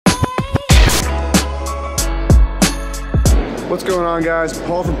What's going on, guys?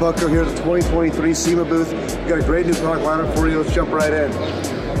 Paul from Putco here at the 2023 Sema booth. We've got a great new product lineup for you. Let's jump right in. All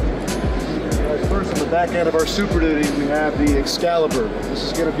right, first, on the back end of our Super Duty, we have the Excalibur. This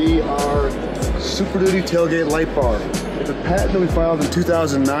is going to be our Super Duty tailgate light bar. It's a patent that we filed in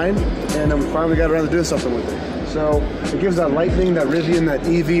 2009, and then we finally got around to doing something with it. So it gives that lightning, that Rivian, that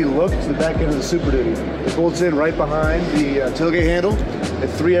EV look to the back end of the Super Duty. It bolts in right behind the tailgate handle. It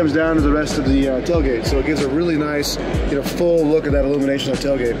 3Ms down to the rest of the tailgate, so it gives a really nice, full look at that illumination of the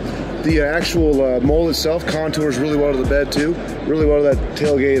tailgate. The actual mold itself contours really well to the bed too, really well to that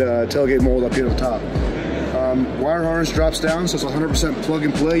tailgate mold up here at the top. Wire harness drops down, so it's 100% plug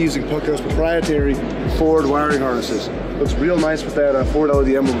and play using Putco's proprietary Ford wiring harnesses. Looks real nice with that Ford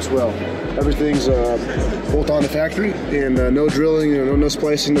LED emblem as well. Everything's bolt on the factory, and no drilling, no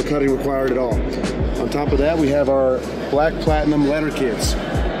splicing, no cutting required at all. On top of that, we have our black platinum ladder kits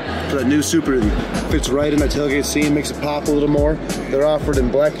for that new Super Duty. Fits right in that tailgate seam, makes it pop a little more. They're offered in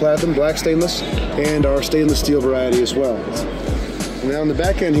black platinum, black stainless, and our stainless steel variety as well. Now on the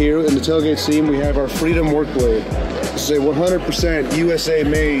back end here, in the tailgate seam, we have our Freedom work blade. This is a 100% USA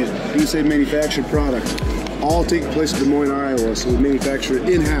made, USA manufactured product. All taking place in Des Moines, Iowa, so we manufacture it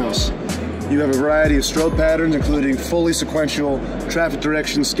in-house. You have a variety of strobe patterns, including fully sequential traffic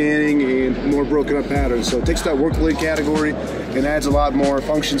direction scanning and more broken up patterns. So it takes that work blade category and adds a lot more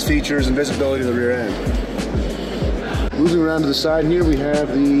functions, features, and visibility to the rear end. Moving around to the side here, we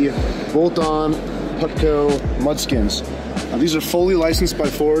have the bolt-on Putco mudskins. These are fully licensed by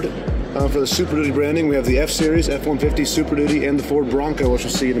Ford for the Super Duty branding. We have the F-Series, F-150 Super Duty, and the Ford Bronco, which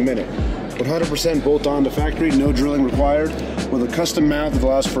we'll see in a minute. 100% bolt-on to factory, no drilling required, with a custom mount that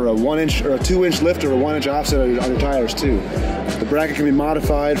allows for a 1-inch or a 2-inch lift or a 1-inch offset on your tires too. The bracket can be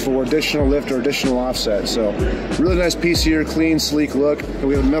modified for additional lift or additional offset. So really nice piece here, clean, sleek look. And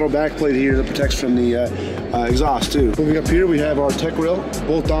we have a metal back plate here that protects from the exhaust too. Moving up here, we have our tech rail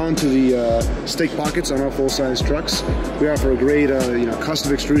bolt on to the stake pockets on all full-size trucks. We offer a great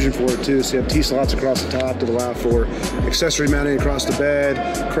custom extrusion for it too, so you have T-slots across the top that allow for accessory mounting across the bed,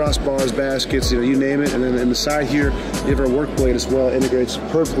 crossbars, baskets, you name it. And then in the side here, you have our work blade as well. It integrates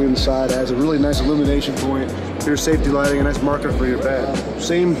perfectly in the side, adds a really nice illumination point for your safety lighting, a nice marker for your bed.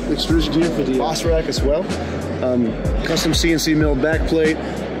 Same extrusion here for the boss rack as well. Custom CNC milled back plate,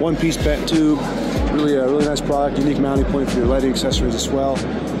 one-piece bent tube. Really a really nice product, unique mounting point for your lighting accessories as well.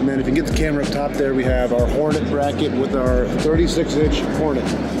 And then if you can get the camera up top there, we have our Hornet bracket with our 36-inch Hornet.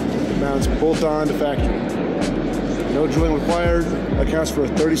 It mounts bolt on to factory. No drilling required. Accounts for a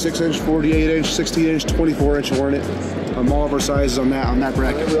 36-inch, 48-inch, 16-inch, 24-inch Hornet. All of our sizes on that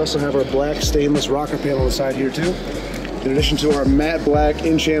bracket. We also have our black stainless rocker panel on the side here too, in addition to our matte black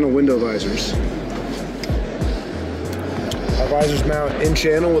in-channel window visors. Our visors mount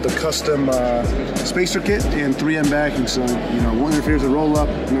in-channel with a custom spacer kit and 3M backing, so won't interfere with the roll-up,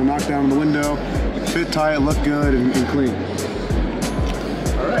 knock down on the window, fit tight, look good, and clean.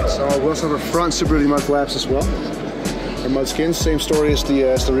 All right, so we also have our front Super Duty mud flaps as well. Our mudskins, same story as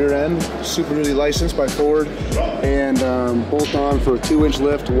the rear end. Super Duty licensed by Ford, and bolt on for a 2-inch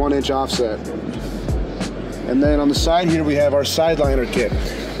lift, 1-inch offset. And then on the side here, we have our sideliner kit.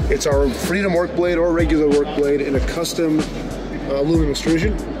 It's our Freedom work blade or regular work blade in a custom aluminum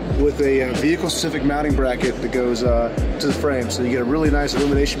extrusion with a vehicle-specific mounting bracket that goes to the frame. So you get a really nice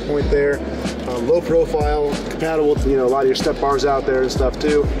illumination point there. Low profile, compatible with a lot of your step bars out there and stuff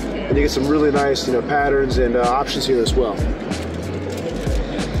too. And you get some really nice patterns and options here as well.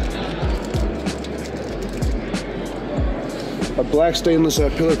 A black stainless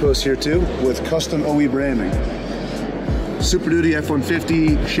pillar post here too with custom OE branding. Super Duty,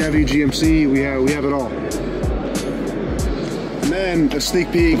 F-150, Chevy, GMC, we have it all. And then a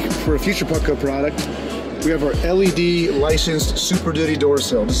sneak peek for a future Putco product. We have our LED licensed Super Duty door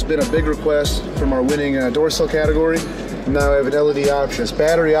sill. This has been a big request from our winning door sill category. Now we have an LED option. It's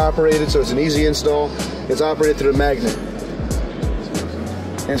battery operated, so it's an easy install. It's operated through a magnet.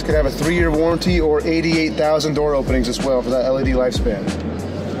 And it's going to have a 3-year warranty or 88,000 door openings as well for that LED lifespan.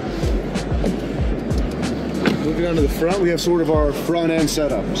 Moving on to the front, we have sort of our front end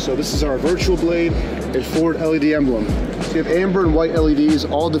setup. So this is our virtual blade and Ford LED emblem. So you have amber and white LEDs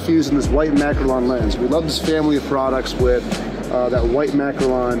all diffused in this white Macrolon lens. We love this family of products with that white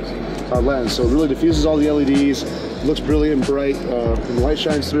Macrolon lens. So it really diffuses all the LEDs. Looks brilliant and bright, and the light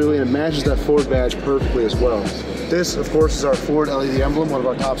shines through, and it matches that Ford badge perfectly as well. This, of course, is our Ford LED emblem, one of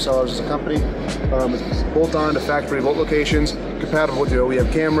our top sellers as a company. It's bolt on to factory bolt locations, compatible with your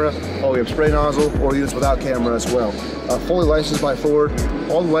OEM camera, OEM spray nozzle, or units without camera as well. Fully licensed by Ford.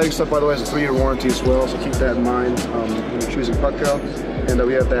 All the lighting stuff, by the way, has a 3-year warranty as well, so keep that in mind when you're choosing Putco. And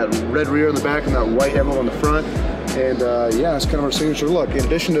we have that red rear in the back and that white emblem on the front. And yeah, that's kind of our signature look. In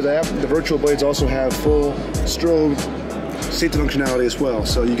addition to that, the virtual blades also have full strobe safety functionality as well.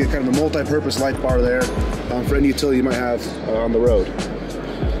 So you get kind of a multi-purpose light bar there for any utility you might have on the road.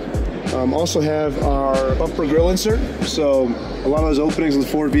 Also have our bumper grill insert. So a lot of those openings in the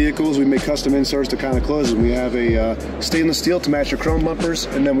Ford vehicles, we make custom inserts to kind of close them. We have a stainless steel to match your chrome bumpers,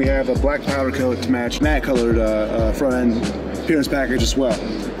 and then we have a black powder coat to match matte colored front end appearance package as well.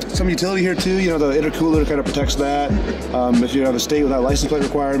 Some utility here too, you know, the intercooler kind of protects that. If you have a state without license plate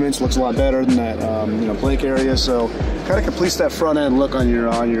requirements, looks a lot better than that, you know, blank area. So kind of completes that front end look on your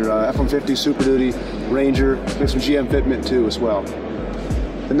F-150 Super Duty Ranger. We have some GM fitment too as well.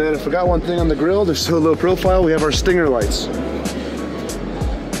 And then I forgot one thing on the grill, there's still a little profile, we have our stinger lights.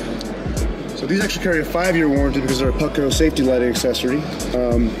 So these actually carry a 5-year warranty because they're a Putco safety lighting accessory.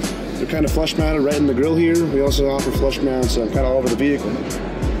 They're kind of flush mounted right in the grill here. We also offer flush mounts kind of all over the vehicle.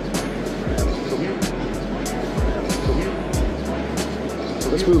 So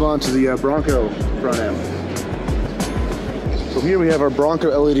let's move on to the Bronco front end. So here we have our Bronco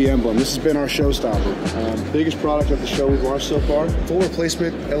LED emblem. This has been our showstopper. Biggest product of the show we've launched so far. Full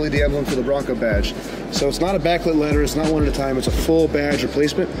replacement LED emblem for the Bronco badge. So it's not a backlit letter, it's not one at a time, it's a full badge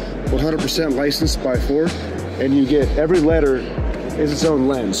replacement, 100% licensed by Ford, and you get every letter is its own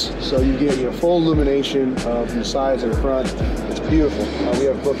lens. So you get, you know, full illumination from the sides and the front. It's beautiful. We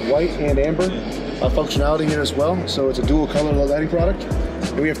have both white and amber functionality here as well. So it's a dual color lighting product.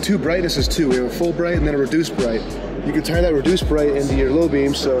 And we have two brightnesses too. We have a full bright and then a reduced bright. You can tie that reduced bright into your low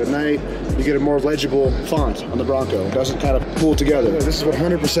beam, so at night you get a more legible font on the Bronco. It doesn't kind of pool together. This is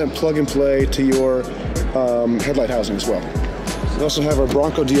 100% plug and play to your headlight housing as well. We also have our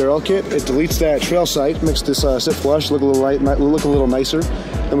Bronco DRL kit. It deletes that trail sight, makes this sit flush look a little nicer.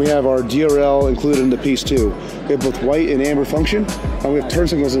 And we have our DRL included in the piece too. We have both white and amber function, and we have turn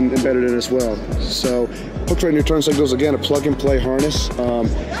signals embedded in as well. So hooked right in your turn signals, again, a plug and play harness.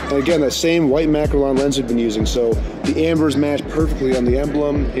 And again, that same white Macrolon lens we've been using. So the ambers match perfectly on the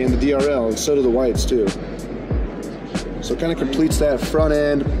emblem and the DRL, and so do the whites too. So it kind of completes that front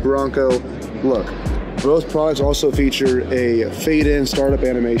end Bronco look. Both products also feature a fade-in startup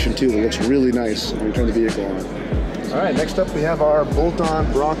animation too that looks really nice when you turn the vehicle on. All right, next up we have our bolt-on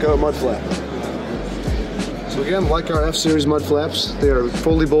Bronco mud flap. So again, like our F-Series mud flaps, they are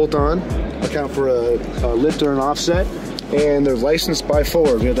fully bolt-on, account for a lift or an offset, and they're licensed by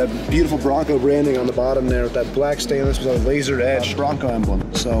Ford. We have that beautiful Bronco branding on the bottom there with that black stainless with a laser edge Bronco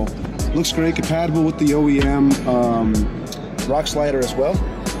emblem. So looks great, compatible with the OEM rock slider as well.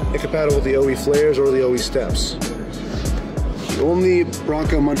 Incompatible with the OE flares or the OE steps. The only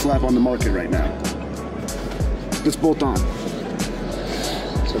Bronco mud flap on the market right now. It's bolt on.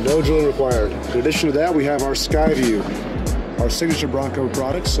 So no drilling required. In addition to that, we have our Skyview, our signature Bronco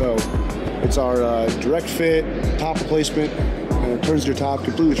product. So it's our direct fit top replacement, and it turns your top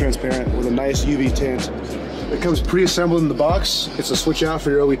completely transparent with a nice UV tint. It comes pre-assembled in the box. It's a switch out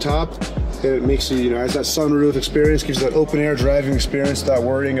for your OE top. And it makes you, has that sunroof experience, gives you that open air driving experience without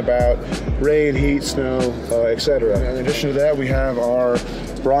worrying about rain, heat, snow, etc. In addition to that, we have our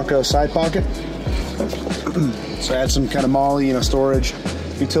Bronco side pocket. So add some kind of MOLLE, storage,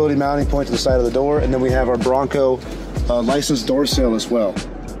 utility mounting point to the side of the door, and then we have our Bronco licensed door sill as well.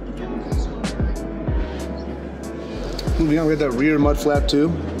 Moving on, we have that rear mud flap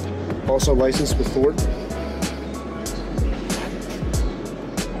too, also licensed with Ford.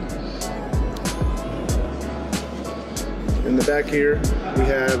 In the back here, we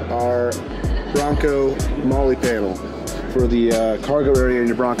have our Bronco MOLLE panel for the cargo area in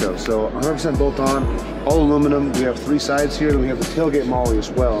your Bronco. So 100% bolt on, all aluminum. We have 3 sides here, and we have the tailgate MOLLE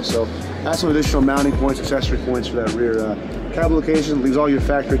as well. So that's some additional mounting points, accessory points for that rear cab location. Leaves all your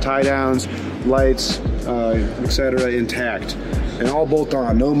factory tie downs, lights, etc. intact. And all bolt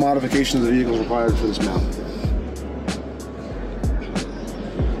on, no modification of the vehicle required for this mount.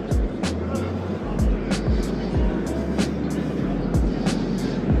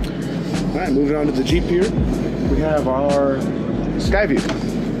 All right, moving on to the Jeep here, we have our Skyview.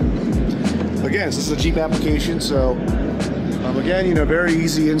 Again, this is a Jeep application, so again, very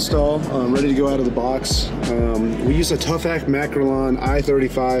easy install, ready to go out of the box. We use a Tough-Act Macrolon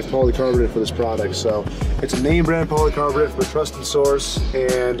I-35 polycarbonate for this product, so it's a name brand polycarbonate from a trusted source,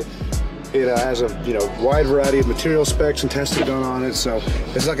 and it has a wide variety of material specs and testing done on it, so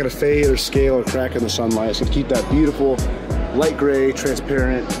it's not going to fade or scale or crack in the sunlight. It's going to keep that beautiful light gray,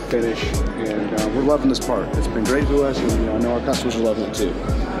 transparent finish, and we're loving this part. It's been great to us, and I know our customers are loving it too.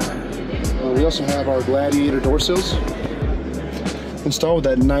 We also have our Gladiator door sills installed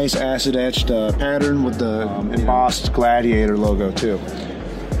with that nice acid etched pattern with the embossed Gladiator logo too.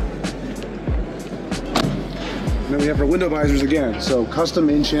 And then we have our window visors again. So custom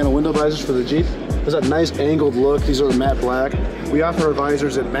in-channel window visors for the Jeep. There's that nice angled look. These are the matte black. We offer our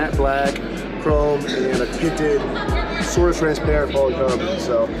visors in matte black, chrome, and a tinted, sort of transparent polycarbonate.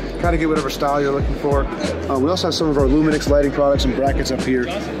 So kind of get whatever style you're looking for. We also have some of our Luminix lighting products and brackets up here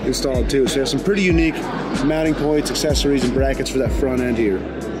installed too. So you have some pretty unique mounting points, accessories, and brackets for that front end here.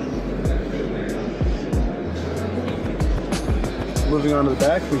 Moving on to the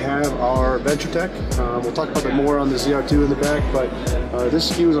back, we have our VentureTech. We'll talk about that more on the ZR2 in the back, but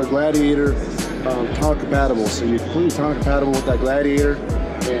this SKU is our Gladiator tongue compatible. So you're completely tongue compatible with that Gladiator,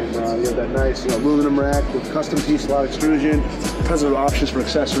 and you have that nice aluminum rack with custom T-slot extrusion, tons of options for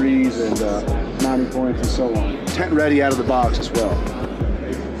accessories and mounting points and so on. Tent ready out of the box as well.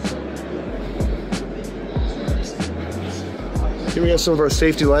 Here we have some of our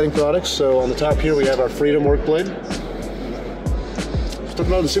safety lighting products. So on the top here we have our Freedom work blade.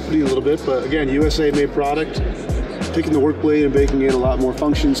 Talking about the Super D a little bit, but again, USA made product, taking the work blade and making it a lot more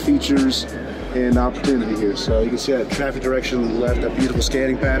functions, features, and opportunity here. So you can see that traffic direction on the left, that beautiful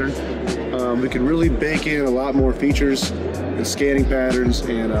scanning pattern. We can really bake in a lot more features and scanning patterns,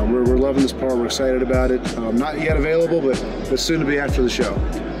 and we're loving this part. We're excited about it. Not yet available, but soon to be after the show.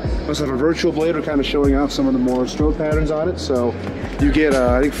 We also have a virtual blade. We're kind of showing off some of the more strobe patterns on it. So you get,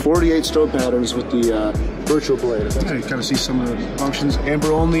 I think, 48 strobe patterns with the virtual blade. Yeah, you kind of see some of the functions.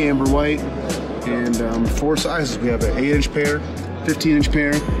 Amber only, amber white, and 4 sizes. We have an 8-inch pair, 15-inch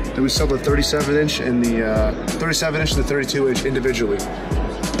pair. Then we sell the 37-inch and the 37-inch and the 32-inch individually.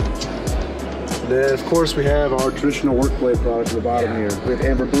 Then, of course, we have our traditional work blade products at the bottom here. We have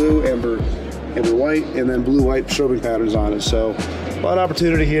amber blue, amber white, and then blue-white strobing patterns on it. So a lot of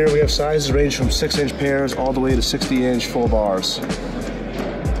opportunity here. We have sizes range from 6-inch pairs all the way to 60-inch full bars.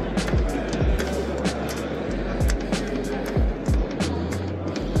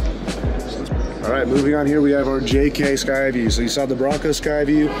 All right, moving on here, we have our JK Skyview. So you saw the Bronco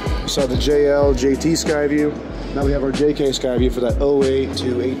Skyview, you saw the JL, JT Skyview. Now we have our JK Skyview for that 08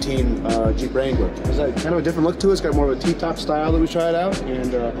 to 18 Jeep Wrangler. It's got kind of a different look to it. It's got more of a T-top style that we tried out,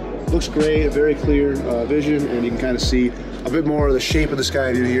 and looks great, a very clear vision, and you can kind of see a bit more of the shape of the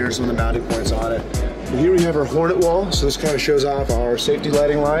Skyview here, some of the mounting points on it. And here we have our Hornet wall, so this kind of shows off our safety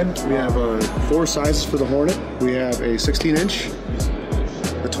lighting line. We have 4 sizes for the Hornet. We have a 16-inch,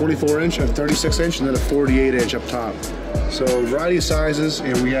 a 24-inch, a 36-inch, and then a 48-inch up top. So a variety of sizes,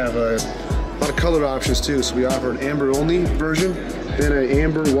 and we have a lot of color options too. So we offer an amber only version, then an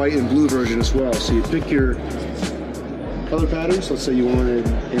amber, white, and blue version as well. So you pick your color patterns. Let's say you wanted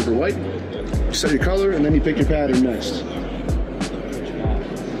amber white. You set your color, and then you pick your pattern next.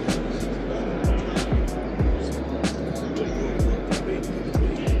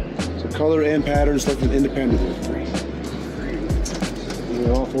 So color and patterns selected independently. We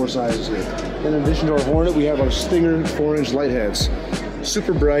have all 4 sizes here. In addition to our Hornet, we have our Stinger 4-inch light heads.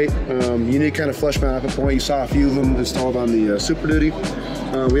 Super bright, unique kind of flush mount point. You saw a few of them installed on the Super Duty.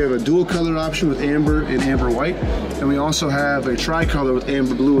 We have a dual color option with amber and amber white, and we also have a tricolor with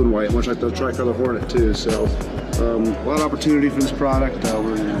amber blue and white, much like the tricolor Hornet too. So a lot of opportunity for this product.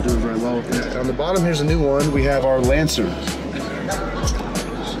 We're doing very well with it. On the bottom here's a new one. We have our Lancer.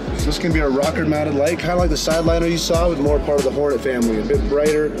 So this can be our rocker mounted light, kind of like the Sideliner you saw, with more part of the Hornet family, a bit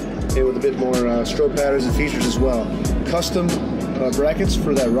brighter and with a bit more strobe patterns and features as well. Custom brackets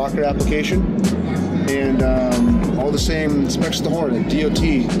for that rocker application, and all the same specs as the Hornet,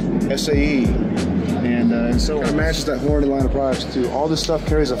 DOT, SAE, and so it matches that Hornet line of products too. All this stuff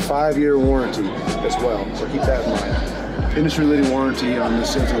carries a 5-year warranty as well, so keep that in mind. Industry-leading warranty on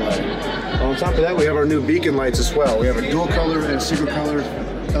this safety lighting. On top of that, we have our new beacon lights as well. We have a dual color and single color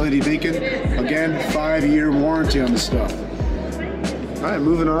LED beacon. Again, 5-year warranty on this stuff. All right,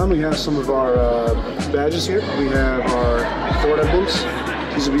 moving on, we have some of our badges here. We have our Ford emblems.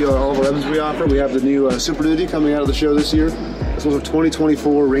 These will be all of our emblems we offer. We have the new Super Duty coming out of the show this year, as well as our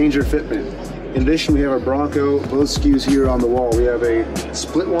 2024 Ranger fitment. In addition, we have our Bronco, both SKUs here on the wall. We have a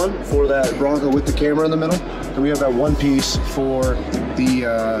split one for that Bronco with the camera in the middle, and we have that one piece for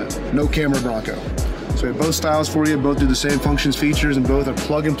the no camera Bronco. So we have both styles for you, both do the same functions, features, and both are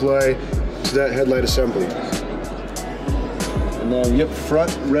plug and play to that headlight assembly. And then, yep,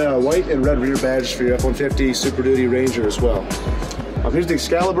 front white and red rear badges for your F-150 Super Duty Ranger as well. Here's the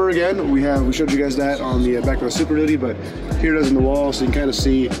Excalibur again. We showed you guys that on the back of the Super Duty, but here it is in the wall, so you can kind of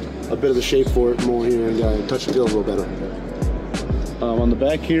see a bit of the shape for it more here and touch and feel a little better. On the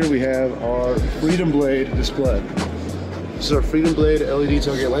back here, we have our Freedom Blade display. This is our Freedom Blade LED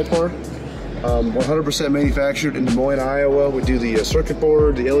tailgate light bar. 100% manufactured in Des Moines, Iowa. We do the circuit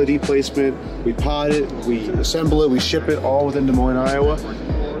board, the LED placement, we pod it, we assemble it, we ship it all within Des Moines, Iowa.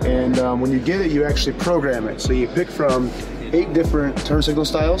 And And when you get it, you actually program it. So you pick from 8 different turn signal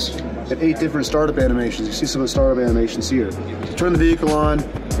styles and 8 different startup animations. You see some of the startup animations here. So turn the vehicle on,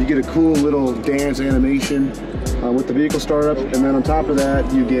 you get a cool little dance animation with the vehicle startup, and then on top of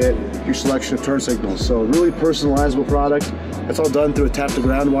that, you get your selection of turn signals. So really personalizable product. It's all done through a tap to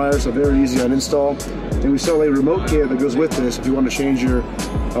ground wire, so very easy on install. And we sell a remote kit that goes with this. If you want to change your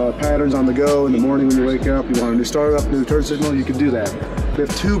patterns on the go in the morning when you wake up, you want a new startup, new turn signal, you can do that. We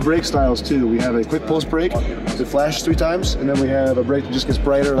have 2 brake styles too. We have a quick pulse brake that flashes 3 times, and then we have a brake that just gets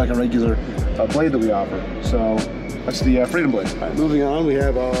brighter like a regular blade that we offer. So that's the Freedom Blade. Right, moving on, we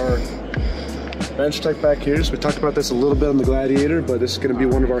have our VentureTech back here. So we talked about this a little bit on the Gladiator, but this is going to be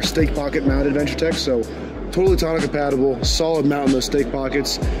one of our stake pocket mounted VentureTech. So totally tonneau compatible, solid mount in those stake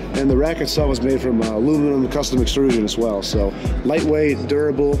pockets, and the rack itself is made from aluminum custom extrusion as well. So lightweight,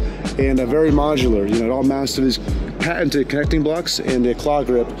 durable, and very modular. You know, it all mounts to these patented connecting blocks and a claw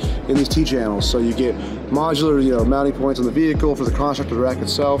grip in these T-channels. So you get modular, you know, mounting points on the vehicle for the construct of the rack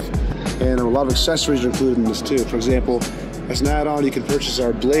itself, and a lot of accessories are included in this too. For example, as an add-on, you can purchase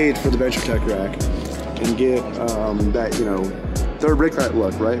our blade for the VentureTech rack and get that, you know, third brake light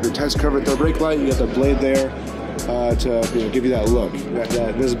look, right? Your test covered third brake light, you got the blade there to, you know, give you that look,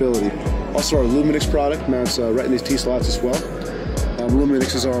 that visibility. Also, our Luminix product mounts right in these T-slots as well.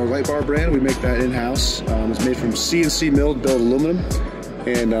 Luminix is our light bar brand. We make that in-house. It's made from CNC milled built aluminum,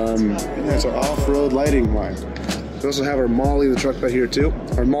 and that's our off-road lighting line. We also have our Molly in the truck bed here too.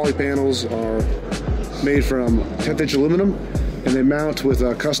 Our Molly panels are made from 10th-inch aluminum, and they mount with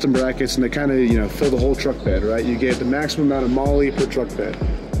custom brackets, and they kind of, you know, fill the whole truck bed, right? You get the maximum amount of Molly per truck bed.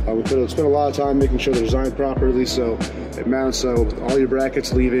 We spend a lot of time making sure they're designed properly, so it mounts with all your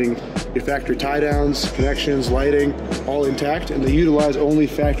brackets, leaving your factory tie downs, connections, lighting, all intact, and they utilize only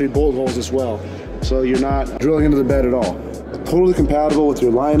factory bolt holes as well, so you're not drilling into the bed at all. Totally compatible with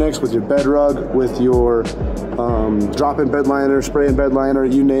your Line-X, with your bed rug, with your drop-in bed liner, spray-in bed liner,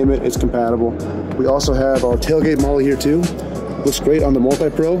 you name it, it's compatible. We also have our tailgate Molly here too. Looks great on the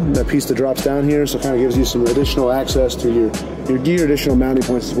Multi-Pro, that piece that drops down here, so it kind of gives you some additional access to your gear, additional mounting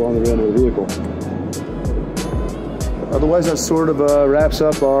points as well on the rear of the vehicle. Otherwise, that sort of wraps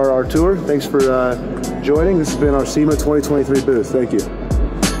up our tour. Thanks for joining. This has been our SEMA 2023 booth. Thank you.